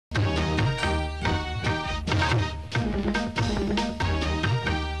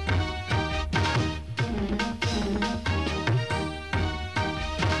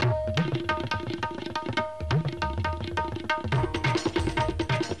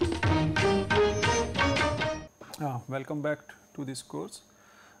Welcome back to this course.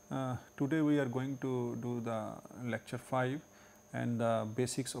 Today we are going to do the lecture 5 and the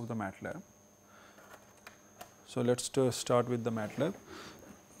basics of the Matlab. So, let us start with the Matlab.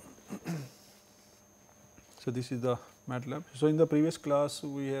 So, this is the Matlab. So, in the previous class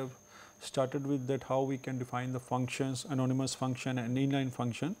we have started with that how we can define the functions, anonymous function and inline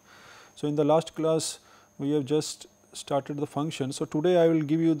function. So, in the last class we have just started the function. So, today I will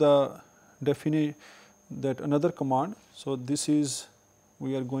give you the definition that another command. So, this is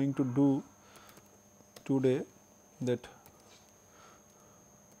we are going to do today that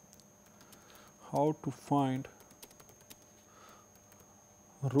how to find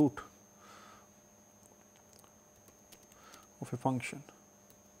root of a function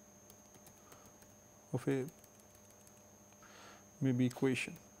of a maybe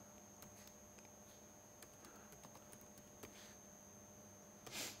equation.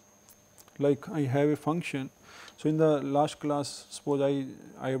 Like I have a function. So, in the last class suppose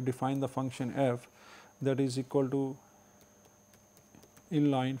I have defined the function f that is equal to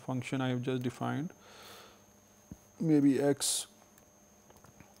inline function I have just defined maybe x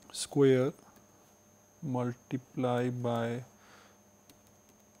square multiply by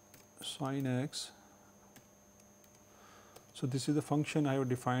sin x. So, this is the function I have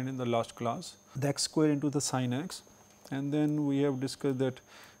defined in the last class, the x square into the sin x, and then we have discussed that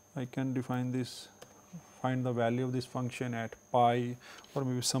I can define this, find the value of this function at pi or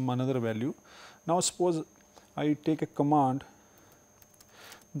maybe some another value. Now, suppose I take a command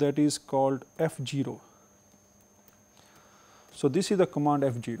that is called f0. So, this is the command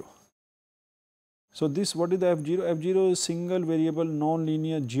f0. So, this what is the f0? f0 is single variable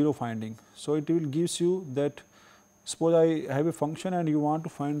non-linear zero finding. So, it will gives you that suppose I have a function and you want to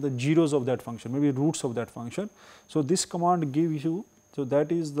find the zeros of that function, maybe roots of that function. So, this command gives you, so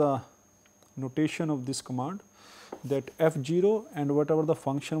that is the notation of this command, that f0 and whatever the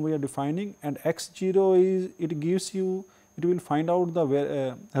function we are defining, and x0 is it gives you, it will find out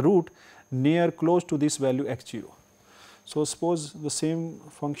the root near close to this value x0. So, suppose the same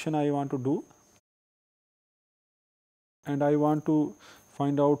function I want to do and I want to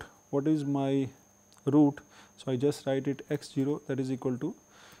find out what is my root. So, I just write it x0 that is equal to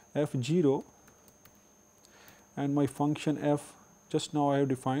f0 and my function f just now I have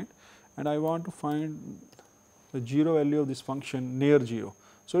defined, and I want to find the 0 value of this function near 0.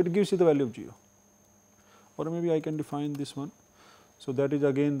 So, it gives you the value of 0, or maybe I can define this one. So, that is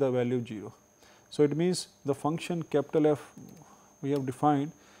again the value of 0. So, it means the function capital F we have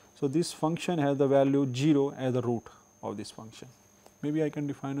defined. So, this function has the value 0 as the root of this function. Maybe I can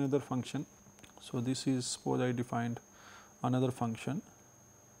define another function. So, this is suppose I defined another function.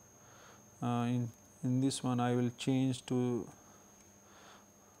 In this one I will change to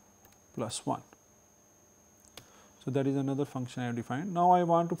plus 1. So, that is another function I have defined. Now, I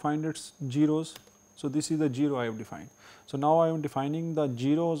want to find its zeros. So, this is the 0 I have defined. So, now I am defining the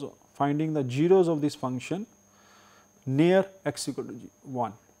zeros, finding the zeros of this function near x equal to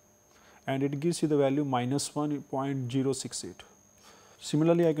 1, and it gives you the value minus 1.068.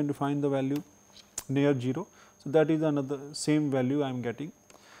 Similarly, I can define the value near 0. So, that is another same value I am getting.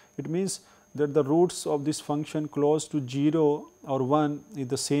 It means that the roots of this function close to 0 or 1 is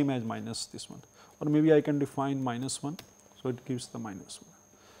the same as minus this one, or maybe I can define minus 1. So, it gives the minus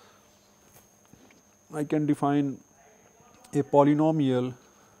 1. I can define a polynomial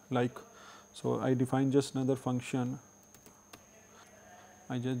like, so I define just another function,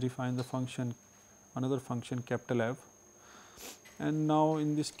 I just define the function, another function capital F, and now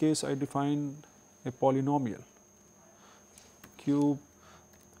in this case I define a polynomial cube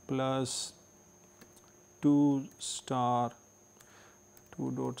plus 2 star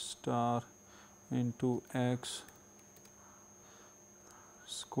 2 dot star into x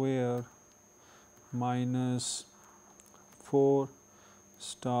square minus 4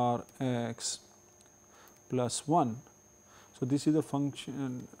 star x plus 1. So, this is the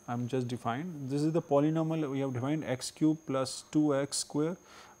function I am just defined. This is the polynomial we have defined, x cube plus 2x square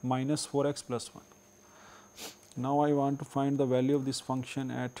minus 4x plus 1. Now, I want to find the value of this function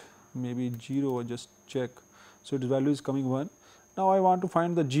at maybe 0, just check. So, its value is coming 1. Now, I want to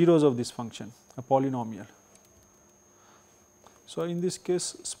find the zeros of this function, a polynomial. So, in this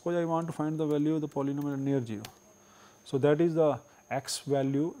case suppose I want to find the value of the polynomial near 0. So, that is the x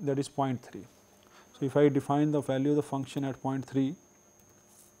value, that is 0.3. So, if I define the value of the function at 0.3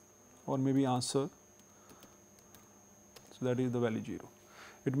 or maybe answer, so that is the value 0.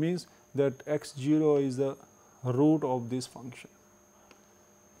 It means that x0 is the root of this function.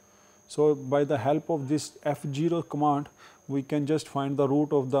 So, by the help of this F0 command, we can just find the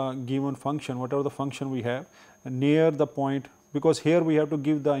root of the given function, whatever the function we have, near the point, because here we have to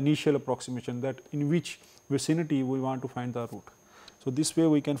give the initial approximation that in which vicinity we want to find the root. So, this way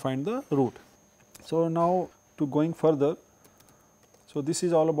we can find the root. So, now to going further, so this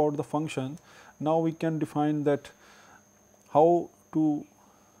is all about the function. Now, we can define that how to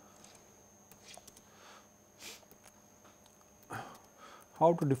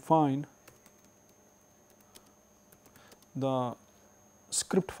define the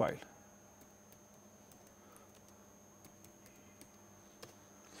script file.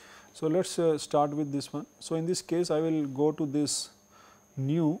 So, let us start with this one. So, in this case I will go to this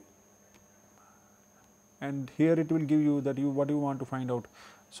new, and here it will give you that what you want to find out.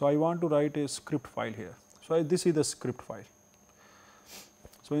 So, I want to write a script file here. So, this is the script file.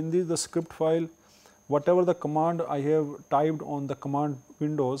 So, in this the script file, whatever the command I have typed on the command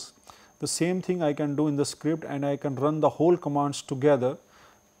windows, the same thing I can do in the script, and I can run the whole commands together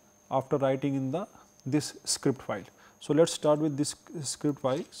after writing in this script file. So, let us start with this script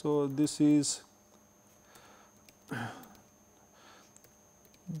file. So, this is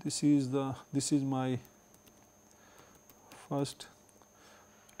my first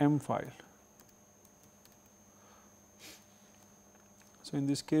M file. So, in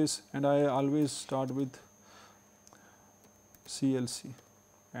this case, and I always start with CLC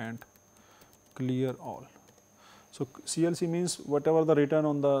and clear all. So, CLC means whatever the written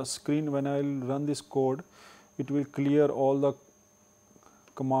on the screen, when I will run this code, it will clear all the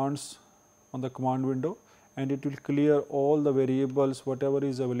commands on the command window, and it will clear all the variables whatever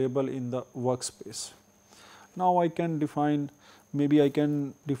is available in the workspace. Now, I can define, maybe I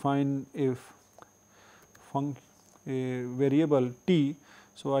can define a variable t.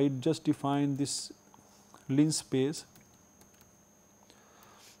 So, I just define this linspace,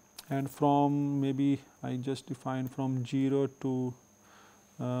 and from maybe I just define from 0 to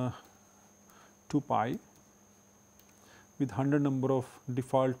 2 pi with 100 number of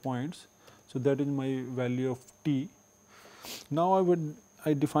default points. So, that is my value of t. Now,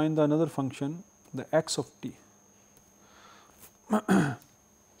 I define the another function, the x of t.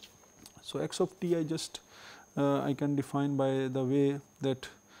 So, x of t I just I can define by the way that,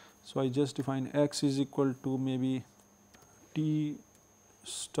 so I just define x is equal to maybe t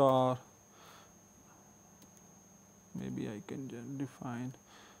star, maybe I can define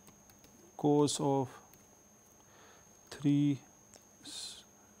cos of 3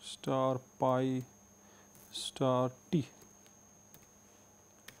 star pi star t.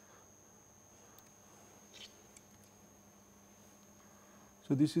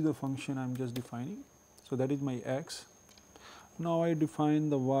 So, this is the function I am just defining. So, that is my x. Now, I define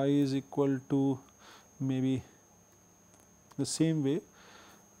the y is equal to maybe the same way.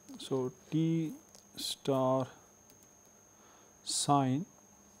 So, t star sine,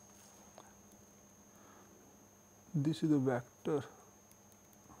 this is the vector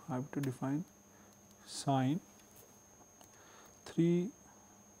I have to define, sine 3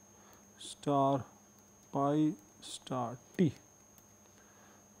 star pi star t.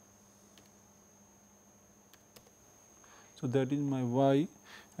 So, that is my y,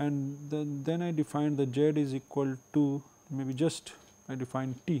 and then I define the z is equal to maybe just I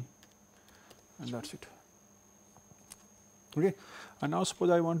define t, and that is it. Okay. And now, suppose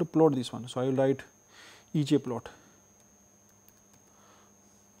I want to plot this one. So, I will write EJ plot.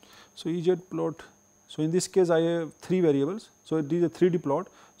 So, EJ plot, so in this case I have 3 variables. So, it is a 3D plot.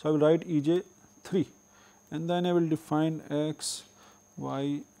 So, I will write EJ 3, and then I will define x,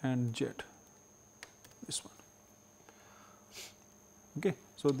 y and z, this one. Okay.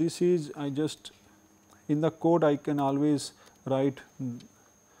 So, this is I just in the code I can always write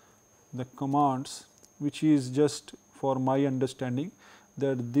the commands which is just for my understanding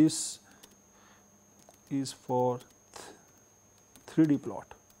that this is for 3D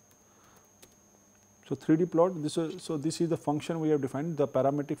plot. So, 3D plot, this is the function we have defined, the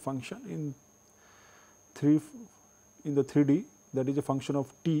parametric function in the 3D, that is a function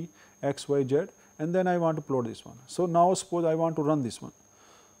of t, x, y, z, and then I want to plot this one. So, now suppose I want to run this one,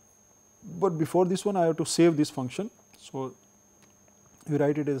 but before this one I have to save this function. So, we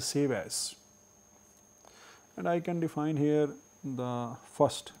write it as save as, and I can define here the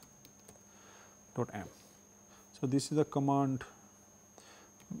first dot m. So, this is the command.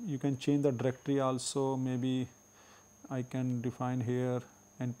 You can change the directory also, maybe I can define here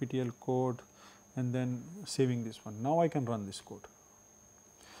nptel code and then saving this one. Now, I can run this code.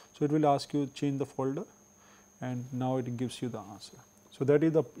 So, it will ask you change the folder, and now it gives you the answer. So, that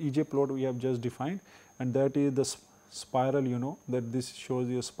is the EJ plot we have just defined, and that is the spiral, that this shows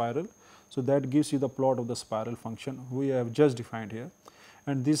you a spiral. So, that gives you the plot of the spiral function we have just defined here,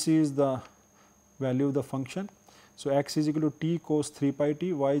 and this is the value of the function. So, x is equal to t cos 3 pi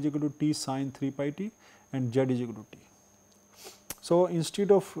t, y is equal to t sin 3 pi t, and z is equal to t. So,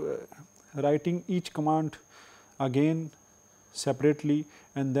 instead of writing each command again separately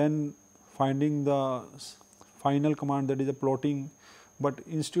and then finding the final command, that is a plotting, but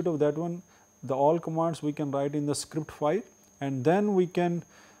instead of that one, the all commands we can write in the script file, and then we can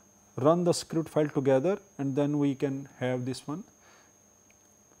run the script file together, and then we can have this one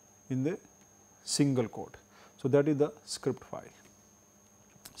in the single code. So, that is the script file.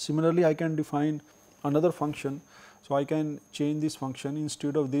 Similarly, I can define another function. So, I can change this function.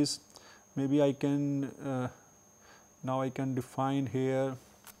 Instead of this, maybe I can now I can define here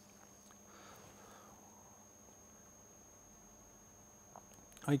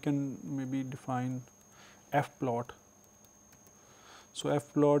I can maybe define f plot. So,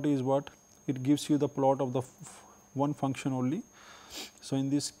 f plot is what? It gives you the plot of the one function only. So,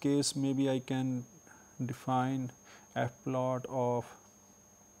 in this case maybe I can define f plot of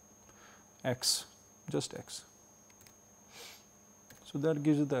x, just x. So, that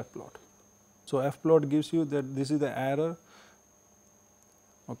gives you the f plot. So, f plot gives you that this is the error.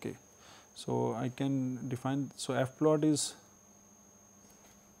 Okay. So, I can define, so f plot is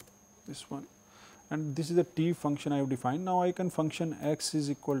this one, and this is the t function I have defined. Now, I can function x is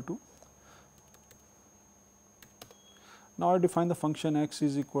equal to, now I define the function x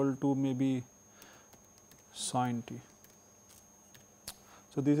is equal to maybe sin t.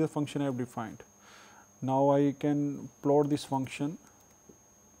 So, this is a function I have defined. Now, I can plot this function,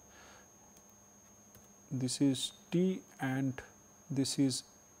 this is t and this is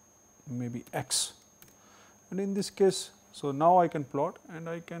maybe x, and in this case, so now I can plot and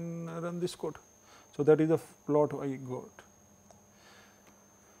I can run this code. So, that is the plot I got.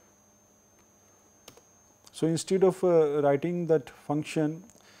 So, instead of writing that function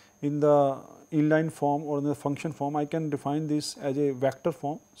in the inline form or in the function form, I can define this as a vector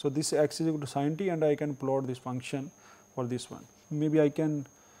form. So, this x is equal to sin t, and I can plot this function for this one. Maybe I can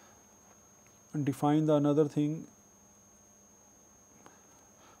define the another thing.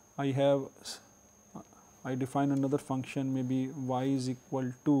 I define another function, maybe y is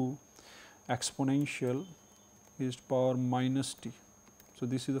equal to exponential is power minus t. So,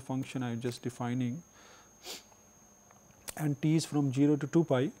 this is the function I am just defining, and t is from 0 to 2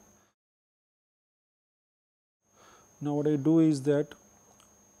 pi. Now, what I do is that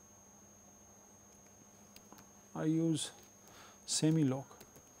I use semi-log.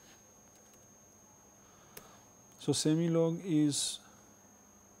 So, semi-log is,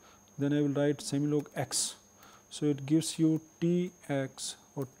 then I will write semi-log x. So, it gives you t x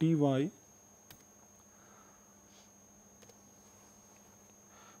or t y,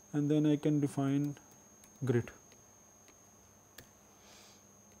 and then I can define grid.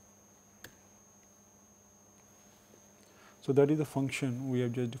 So, that is the function we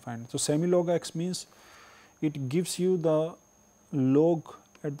have just defined. So, semi-log x means it gives you the log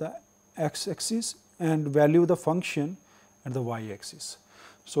at the x axis and value of the function at the y axis.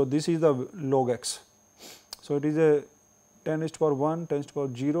 So, this is the log x. So, it is a 10 raised to power 1, 10 raised to power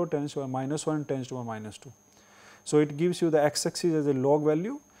 0, 10 raised to power minus 1, 10 raised to power minus 2. So, it gives you the x axis as a log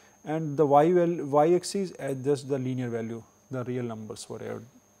value and the y axis as just the linear value, the real numbers whatever.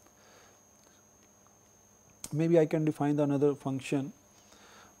 Maybe I can define the another function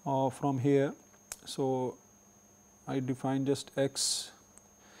from here. So, I define just x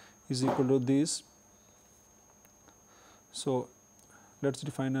is equal to this. So, let us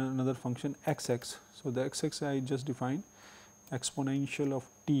define another function xx. So, the xx I just defined exponential of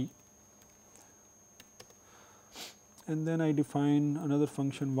t, and then I define another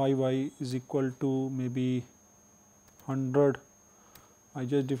function yy is equal to maybe 100. I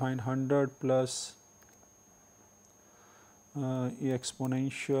just defined 100 plus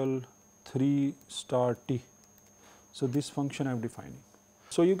exponential 3 star t. So, this function I am defining.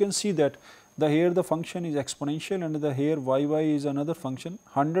 So, you can see that here the function is exponential and the here yy is another function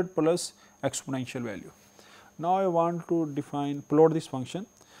 100 plus exponential value. Now, I want to plot this function.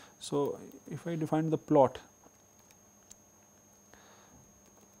 So, if I define the plot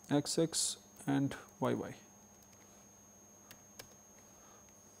xx and yy.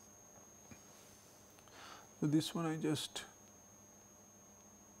 So, this one I just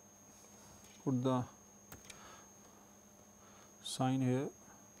put the sign here.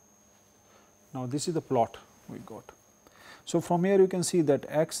 Now, this is the plot we got. So, from here you can see that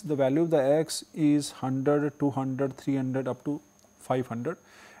x, the value of the x is 100, 200, 300 up to 500,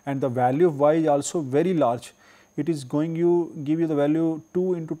 and the value of y is also very large. it is going give you the value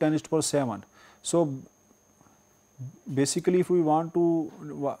 2 into 10 raised to the power 7. So, basically if we want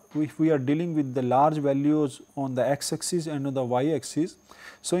to, if we are dealing with the large values on the x axis and on the y axis,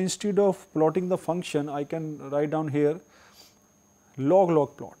 so instead of plotting the function I can write down here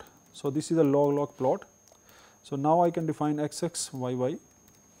log plot. So, this is a log plot. So, now I can define x, y,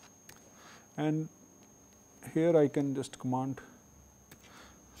 and here I can just command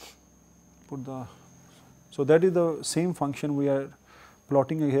put the, so that is the same function we are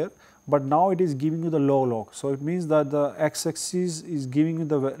plotting here, but now it is giving you the log. So, it means that the x axis is giving you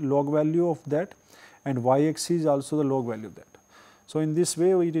the log value of that and y axis also the log value of that. So, in this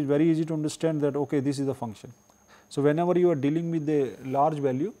way it is very easy to understand that okay, this is the function. So, whenever you are dealing with a large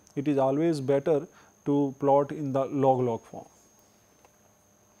value, it is always better to plot in the log form.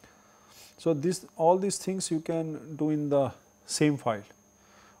 So, all these things you can do in the same file,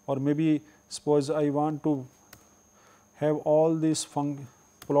 or maybe suppose I want to have all these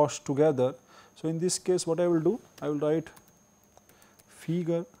plots together. So, in this case what I will do, I will write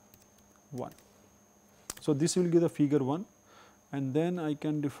figure 1. So, this will give the figure 1, and then I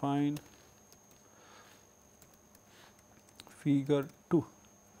can define figure 2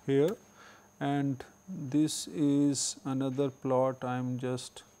 here, and this is another plot. I am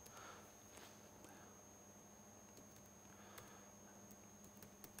just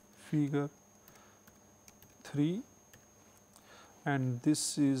figure 3, and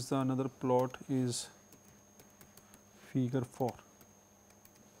this is the another plot is figure 4.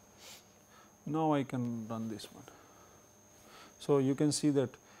 Now I can run this one. So, you can see that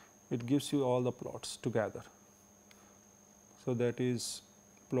it gives you all the plots together. So, that is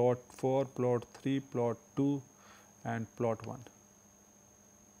plot 4, plot 3, plot 2 and plot 1.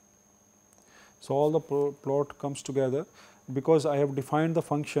 So, all the plot comes together because I have defined the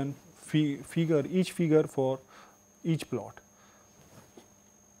function figure, each figure for each plot.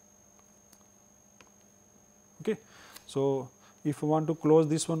 Okay. So, if I want to close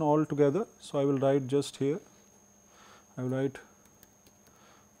this one all together, so I will write just here, I will write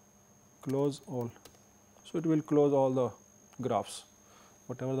close all. So, it will close all the graphs,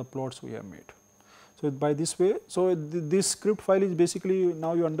 whatever the plots we have made. So, by this way, so this script file is basically,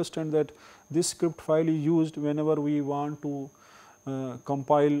 now you understand that this script file is used whenever we want to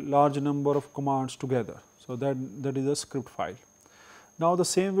compile large number of commands together. So, that is a script file. Now, the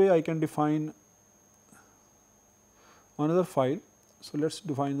same way I can define another file. So, let us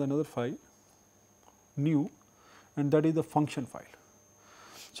define another file new, and that is the function file.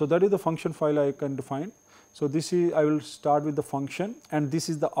 So, that is the function file I can define. So, this is, I will start with the function, and this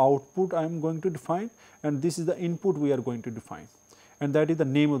is the output I am going to define, and this is the input we are going to define, and that is the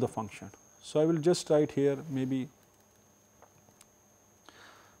name of the function. So, I will just write here, maybe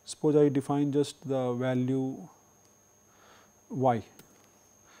suppose I define just the value y,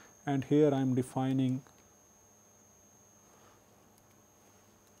 and here I am defining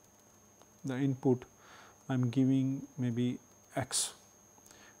the input, I am giving maybe x,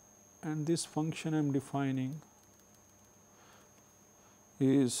 and this function I am defining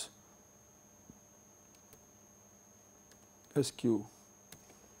is SQ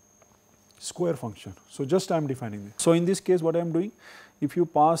square function. So, just I am defining this. So, in this case what I am doing, if you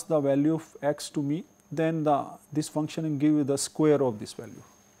pass the value of x to me, then this function will give you the square of this value.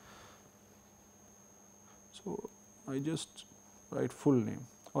 So, I just write full name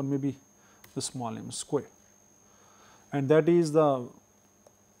or maybe the small name square, and that is the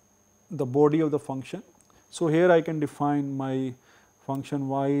body of the function. So, here I can define my function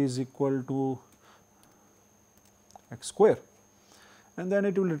y is equal to x square, and then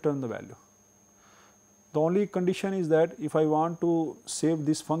it will return the value. The only condition is that if I want to save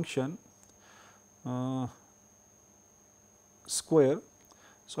this function square,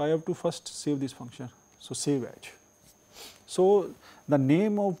 so I have to first save this function. So, save as. So, the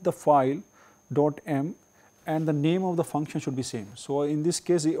name of the file .m and the name of the function should be same. So, in this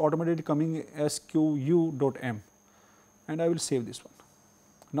case it automatically coming squ.m, and I will save this one.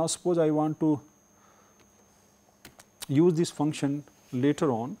 Now, suppose I want to use this function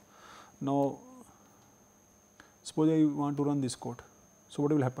later on. Now, suppose I want to run this code. So,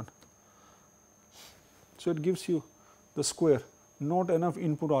 what will happen? So, it gives you the square, not enough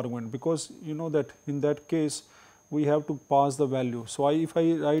input argument, because you know that in that case we have to pass the value. So, if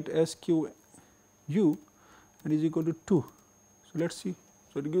I write squ and is equal to 2. So, let us see.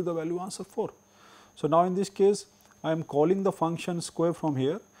 So, it gives the value answer 4. So, now in this case I am calling the function square from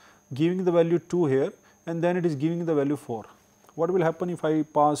here, giving the value 2 here, and then it is giving the value 4. What will happen if I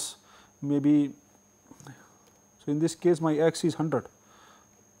pass maybe, so in this case my x is 100,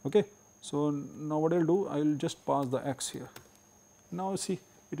 okay, So, now what I will do, I will just pass the x here. Now see,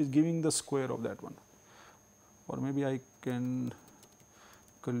 it is giving the square of that one, or maybe I can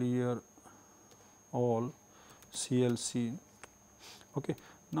clear all CLC. Okay.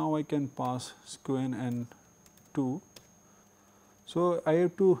 Now I can pass sqn and 2. So, I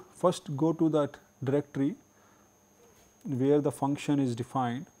have to first go to that directory where the function is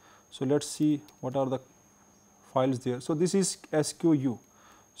defined. So, let us see what are the files there. So, this is SQU.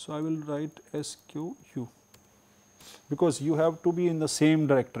 So, I will write SQU, because you have to be in the same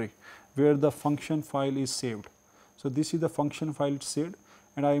directory where the function file is saved. So, this is the function file saved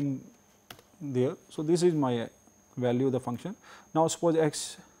and I am there. So, this is my value of the function. Now, suppose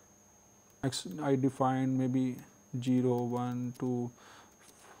x I defined maybe 0, 1, 2.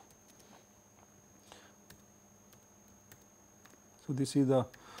 So, this is the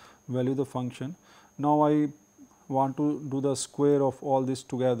value of the function. Now, I want to do the square of all this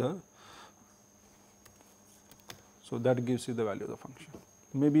together. So, that gives you the value of the function.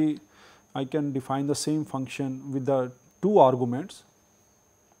 Maybe I can define the same function with the 2 arguments.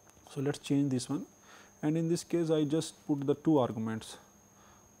 So, let us change this one, and in this case I just put the 2 arguments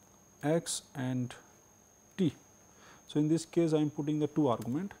x and t. So, in this case I am putting the 2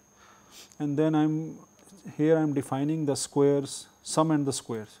 argument, and then I am here I am defining the squares, sum and the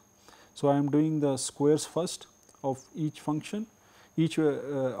squares. So, I am doing the squares first of each function, each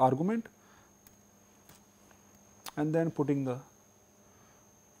argument, and then putting the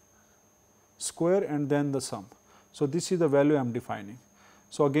square and then the sum. So, this is the value I am defining.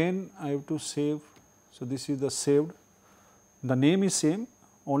 So, again I have to save. So, this is the saved, the name is same,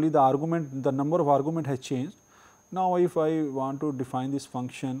 only the argument, the number of argument has changed. Now, if I want to define this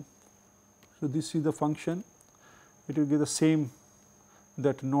function, so this is the function, it will give the same,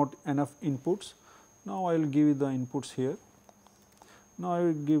 that not enough inputs. Now, I will give the inputs here. Now, I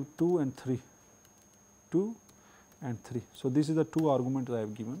will give 2 and 3, 2 and 3. So, this is the 2 arguments I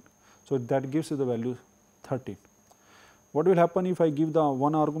have given. So, that gives you the value 13. What will happen if I give the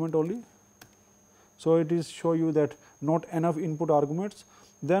 1 argument only? So, it is show you that not enough input arguments.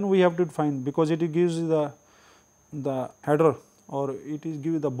 Then we have to find, because it gives the header, or it is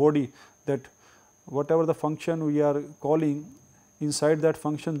give the body, that whatever the function we are calling, inside that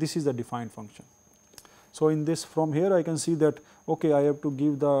function this is the defined function. So, in this, from here I can see that okay, I have to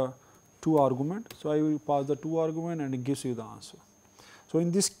give the 2 argument. So, I will pass the 2 argument and it gives you the answer. So,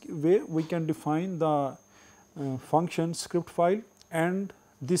 in this way we can define the function script file, and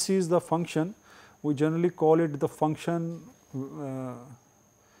this is the function, we generally call it the function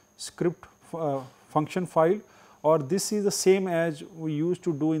script function file, or this is the same as we used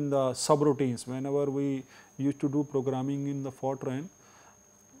to do in the subroutines whenever we used to do programming in the Fortran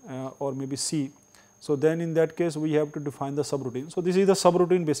or maybe C. So, then in that case we have to define the subroutine. So, this is the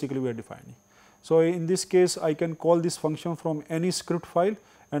subroutine basically we are defining. So, in this case I can call this function from any script file,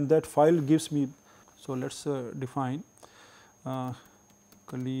 and that file gives me. So, let us define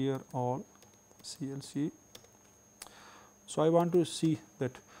clear all CLC. So, I want to see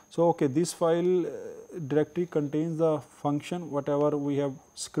that. So, okay, this file directory contains the function whatever we have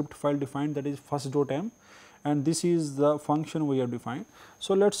script file defined, that is first.m, and this is the function we have defined.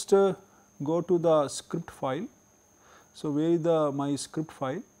 So, let us go to the script file. So, where is the my script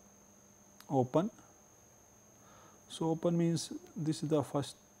file? Open. So, open means this is the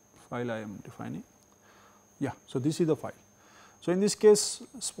first file I am defining. Yeah. So, this is the file. So, in this case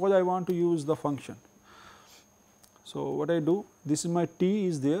suppose I want to use the function. So, what I do, this is my t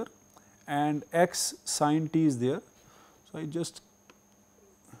is there and x sin t is there. So, I just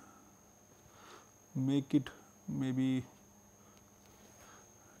make it maybe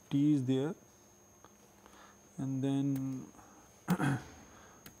t is there, and then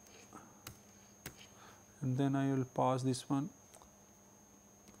and then I will pass this one.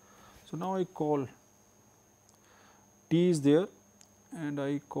 So, now I call t is there and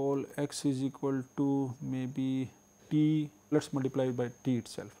I call x is equal to maybe t, let us multiply by t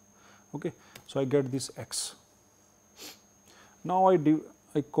itself. Okay. So, I get this x. Now,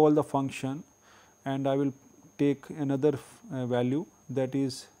 I call the function and I will take another value, that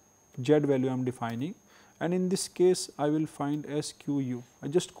is z value I am defining, and in this case I will find SQU. I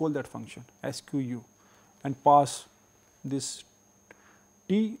just call that function SQU and pass this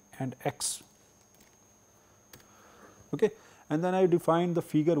t and x. Okay. And then I define the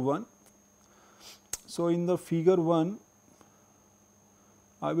figure 1. So, in the figure 1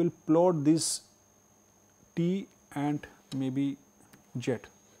 I will plot this t and maybe z.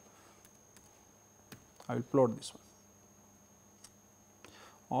 I will plot this one.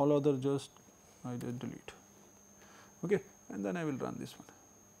 All other just I just delete. Okay. And then I will run this one.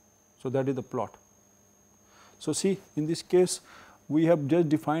 So, that is the plot. So, see in this case we have just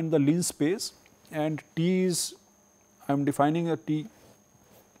defined the Lin space, and t is, I am defining a t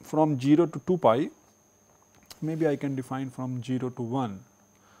from 0 to 2 pi, maybe I can define from 0 to 1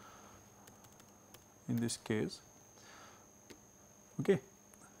 in this case, okay,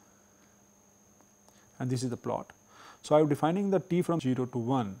 and this is the plot. So, I am defining the t from 0 to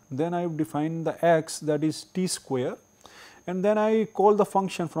 1, then I have defined the x, that is t square, and then I call the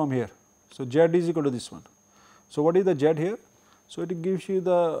function from here. So, z is equal to this one. So, what is the z here? So, it gives you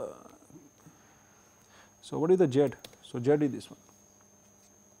the, so what is the z? So, z is this one.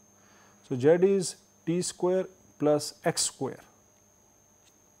 So, z is t square plus x square,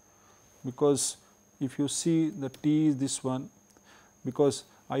 because if you see the t is this one, because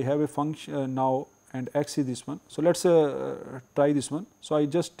I have a function now and x is this one. So, let us try this one. So, I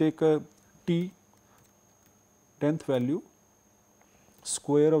just take a t 10th value,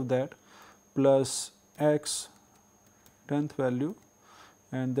 square of that, plus x 10th value,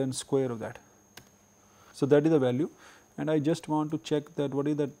 and then square of that. So, that is the value, and I just want to check that what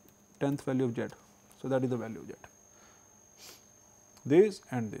is the 10th value of z. So, that is the value of z, this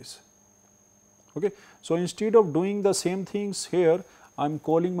and this. Okay. So, instead of doing the same things here, I am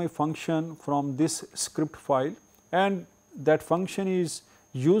calling my function from this script file, and that function is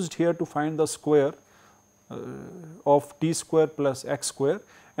used here to find the square of t square plus x square,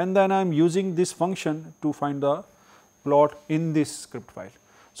 and then I am using this function to find the plot in this script file.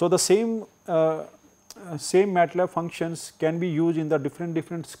 So, the same MATLAB functions can be used in the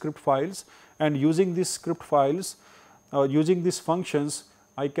different script files, and using these script files, using these functions,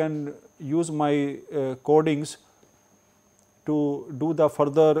 I can use my codings to do the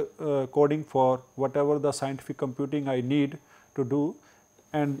further coding for whatever the scientific computing I need to do,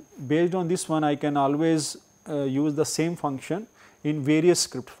 and based on this one I can always use the same function in various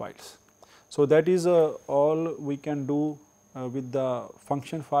script files. So, that is all we can do with the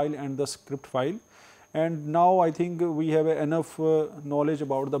function file and the script file, and now I think we have enough knowledge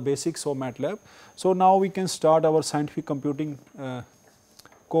about the basics of MATLAB. So, now we can start our scientific computing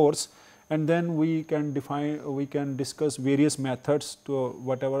course, and then we can discuss various methods to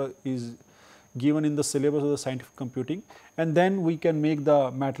whatever is given in the syllabus of the scientific computing, and then we can make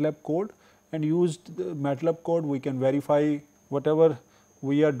the MATLAB code, and use the MATLAB code we can verify whatever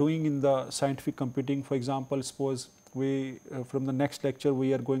we are doing in the scientific computing. For example, suppose we from the next lecture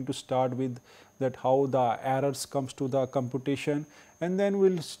we are going to start with that how the errors comes to the computation, and then we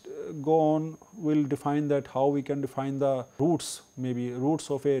will go on, we will define that how we can define the roots, maybe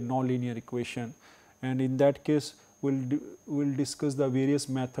roots of a nonlinear equation, and in that case we will discuss the various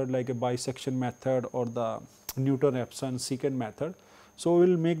method like a bisection method or the Newton-Raphson secant method. So, we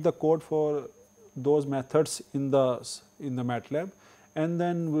will make the code for those methods in the MATLAB, and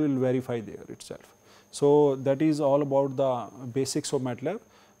then we will verify there itself. So, that is all about the basics of MATLAB.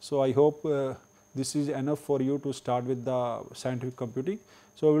 So, I hope this is enough for you to start with the scientific computing.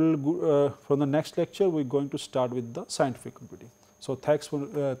 So, we will from the next lecture we are going to start with the scientific computing. So, thanks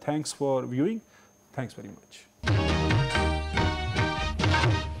for viewing. Thanks very much.